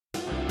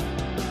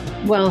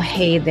Well,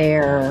 hey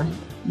there.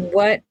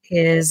 What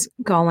is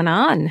going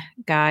on,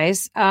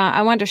 guys?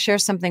 I wanted to share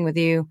something with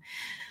you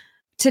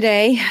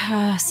today,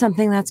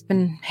 something that's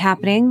been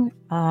happening,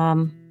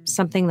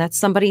 something that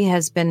somebody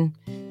has been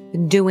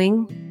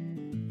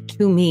doing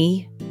to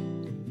me.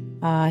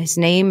 His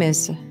name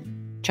is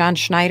John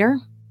Schneider,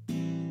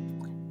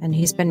 and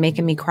he's been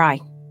making me cry.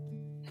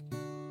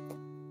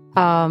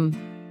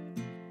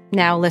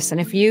 Now, listen,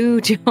 if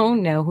you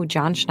don't know who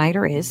John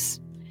Schneider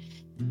is,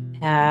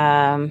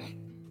 I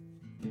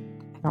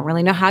don't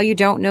really know how you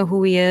don't know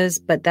who he is,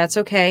 but that's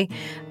okay.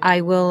 I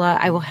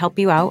will help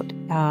you out.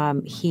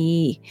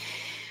 He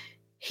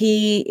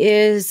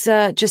is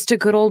just a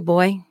good old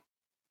boy.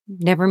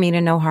 Never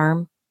meaning no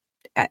harm.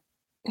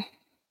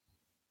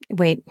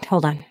 Wait,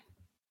 hold on.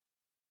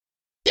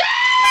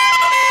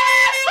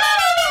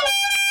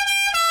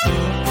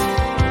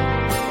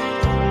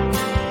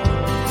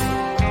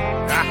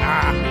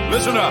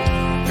 Listen up,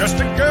 just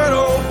a good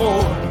old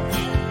boy,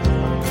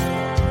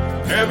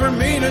 never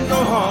meaning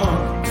no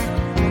harm.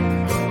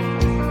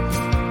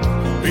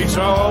 Beats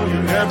all you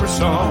ever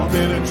saw,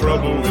 been in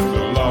trouble with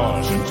the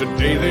law since the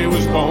day they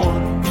was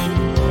born.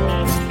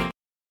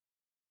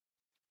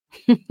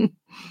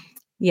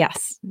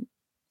 Yes,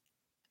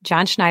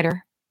 John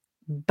Schneider,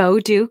 Bo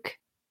Duke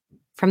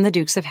from the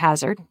Dukes of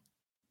Hazzard.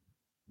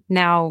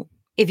 Now,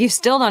 if you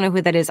still don't know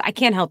who that is, I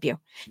can't help you.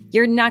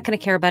 You're not going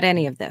to care about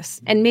any of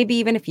this. And maybe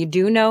even if you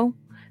do know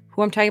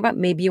who I'm talking about,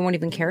 maybe you won't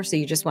even care. So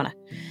you just want to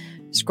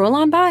scroll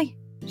on by.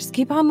 Just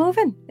keep on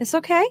moving. It's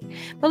okay.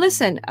 But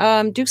listen,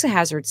 Dukes of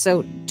Hazzard.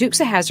 So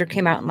Dukes of Hazzard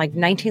came out in like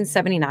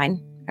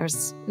 1979. I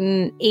was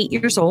 8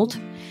 years old.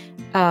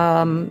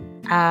 It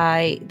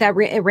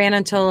ran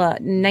until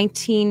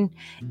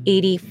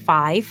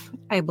 1985,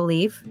 I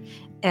believe.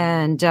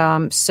 And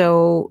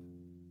so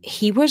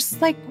he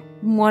was like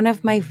one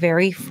of my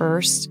very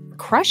first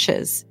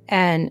crushes.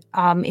 And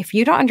if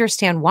you don't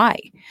understand why,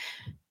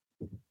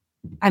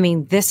 I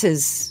mean, this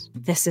is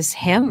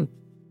him.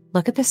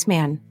 Look at this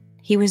man.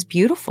 He was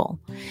beautiful.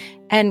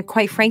 And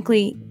quite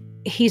frankly,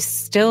 he's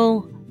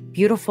still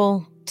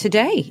beautiful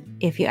today,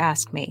 if you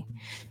ask me.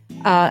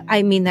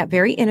 I mean that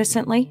very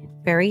innocently,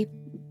 very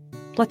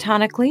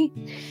platonically,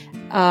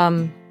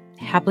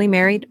 happily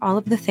married, all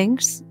of the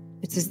things.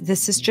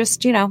 This is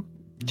just,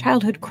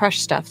 childhood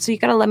crush stuff. So you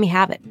got to let me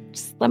have it.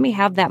 Just let me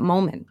have that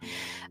moment.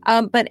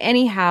 But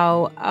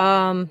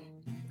anyhow,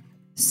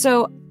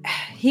 so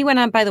he went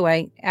on, by the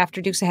way,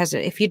 after Dukes of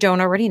Hazzard, if you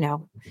don't already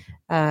know,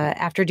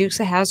 after Dukes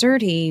of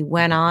Hazzard, he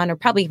went on, or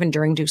probably even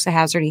during Dukes of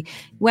Hazzard, he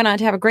went on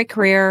to have a great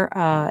career,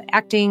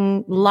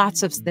 acting,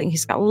 lots of things.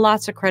 He's got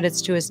lots of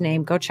credits to his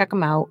name. Go check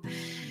him out.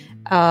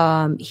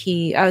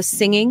 He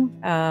singing,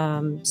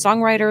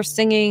 songwriter,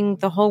 singing,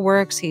 the whole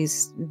works.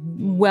 He's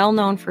well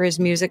known for his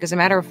music. As a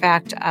matter of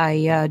fact,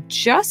 I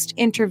just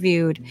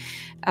interviewed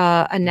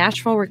a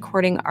Nashville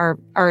recording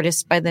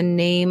artist by the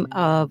name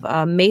of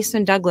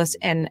Mason Douglas,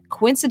 and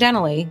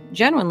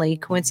genuinely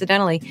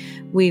coincidentally,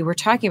 we were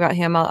talking about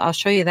him. I'll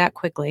show you that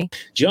quickly.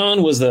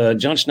 John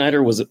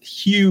Schneider was a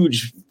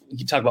huge.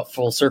 You talk about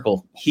full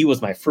circle. He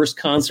was my first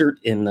concert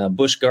in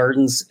Busch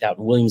Gardens out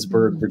in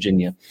Williamsburg,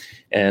 Virginia.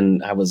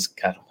 And I was,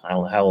 God, I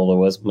don't know how old I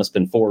was, must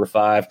have been 4 or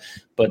 5.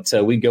 But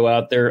we'd go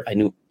out there. I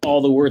knew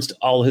all the words to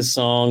all his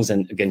songs.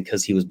 And again,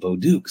 because he was Bo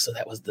Duke. So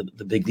that was the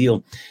big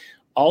deal.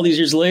 All these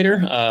years later,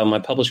 my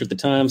publisher at the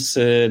time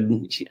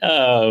said,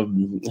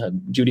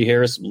 Judy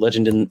Harris,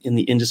 legend in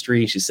the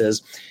industry, she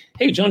says,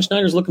 hey, John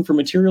Schneider's looking for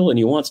material and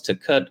he wants to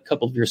cut a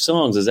couple of your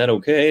songs. Is that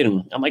okay?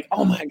 And I'm like,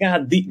 oh, my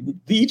God, the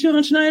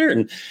John Schneider?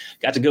 And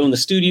got to go in the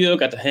studio,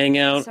 got to hang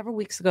out. Several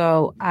weeks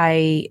ago,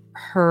 I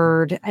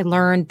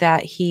learned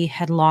that he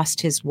had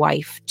lost his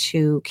wife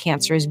to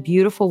cancer, his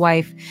beautiful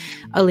wife,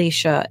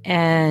 Alicia.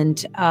 And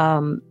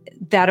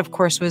that, of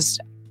course, was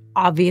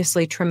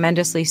obviously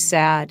tremendously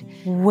sad.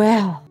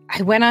 Well,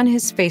 I went on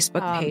his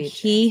Facebook page.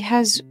 He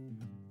has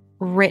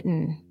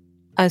written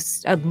a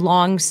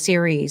long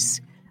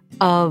series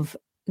of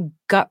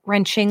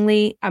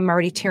gut-wrenchingly, I'm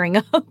already tearing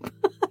up,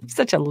 I'm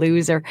such a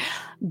loser,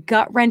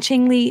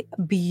 gut-wrenchingly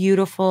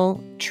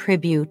beautiful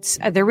tributes.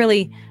 They're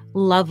really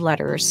love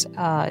letters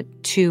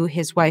to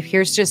his wife.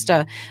 Here's just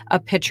a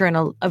picture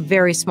and a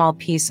very small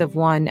piece of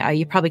one.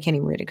 You probably can't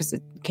even read it because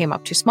it came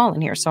up too small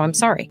in here, so I'm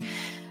sorry.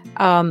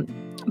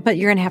 But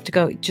you're going to have to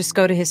go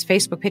to his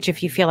Facebook page.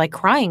 If you feel like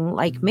crying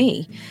like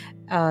me,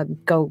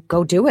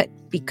 go do it,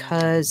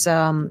 because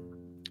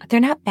they're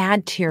not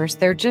bad tears.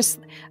 They're just,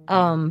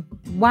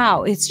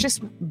 wow. It's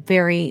just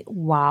very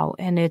wow.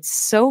 And it's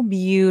so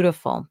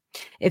beautiful.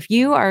 If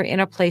you are in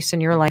a place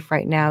in your life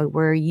right now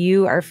where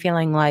you are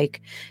feeling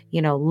like,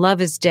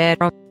 love is dead,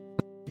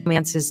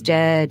 romance is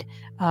dead,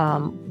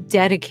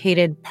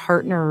 dedicated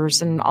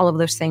partners and all of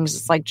those things,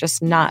 it's like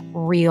just not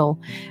real.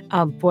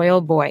 Boy,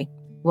 oh boy.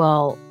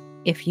 Well,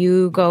 if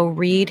you go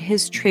read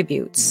his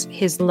tributes,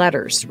 his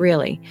letters,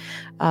 really,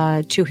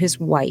 to his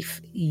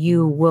wife,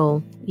 you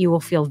will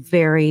feel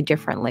very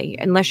differently.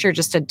 Unless you're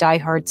just a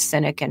diehard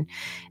cynic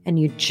and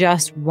you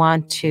just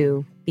want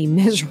to be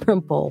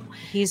miserable.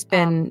 He's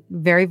been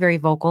very, very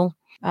vocal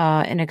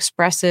and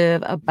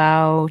expressive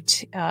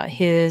about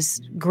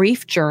his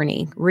grief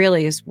journey.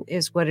 Really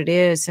is what it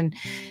is, and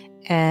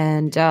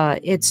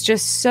it's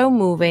just so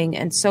moving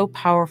and so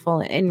powerful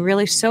and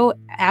really so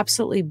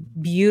absolutely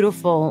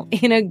beautiful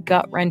in a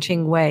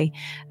gut-wrenching way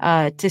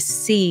to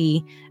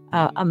see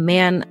a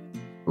man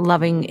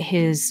loving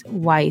his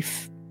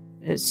wife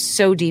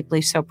so deeply,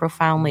 so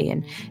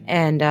profoundly,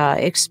 and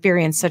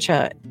experience such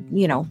a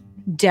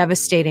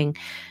devastating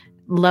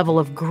level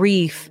of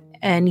grief.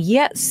 And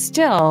yet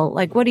still,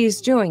 like, what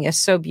he's doing is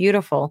so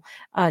beautiful.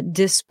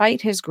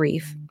 Despite his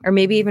grief, or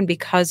maybe even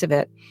because of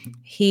it,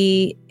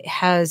 he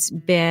has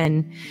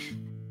been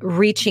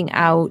reaching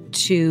out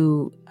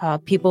to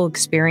people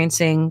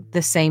experiencing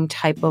the same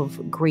type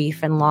of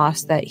grief and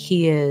loss that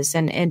he is,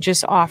 and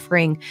just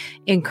offering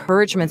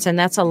encouragements. And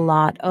that's a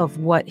lot of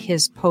what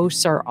his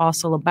posts are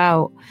also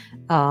about,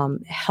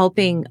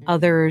 helping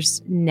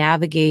others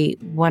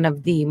navigate one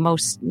of the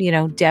most,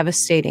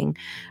 devastating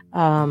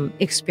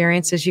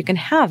experiences you can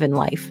have in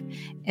life.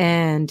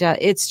 And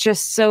it's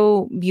just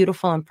so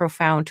beautiful and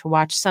profound to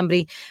watch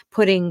somebody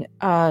putting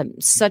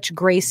such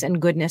grace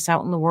and goodness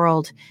out in the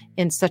world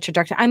in such a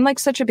dark time. I'm like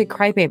such a big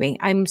crybaby.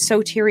 I'm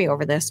so teary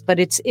over this, but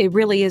it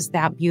really is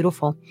that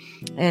beautiful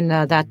and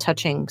that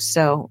touching.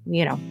 So,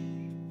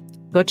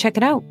 go check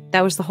it out.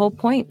 That was the whole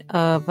point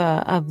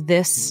of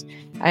this.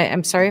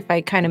 I'm sorry if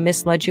I kind of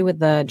misled you with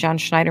the John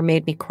Schneider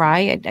made me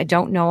cry. I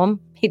don't know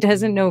him. He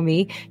doesn't know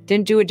me,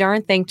 didn't do a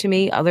darn thing to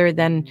me other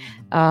than,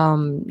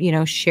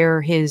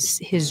 share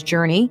his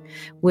journey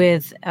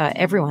with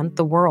everyone,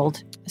 the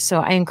world. So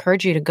I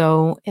encourage you to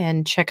go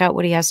and check out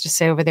what he has to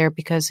say over there,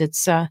 because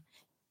it's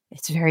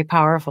very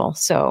powerful.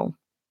 So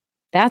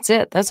that's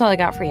it. That's all I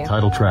got for you.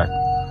 Title track,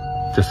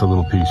 just a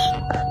little piece.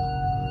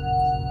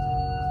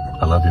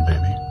 I love you,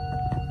 baby.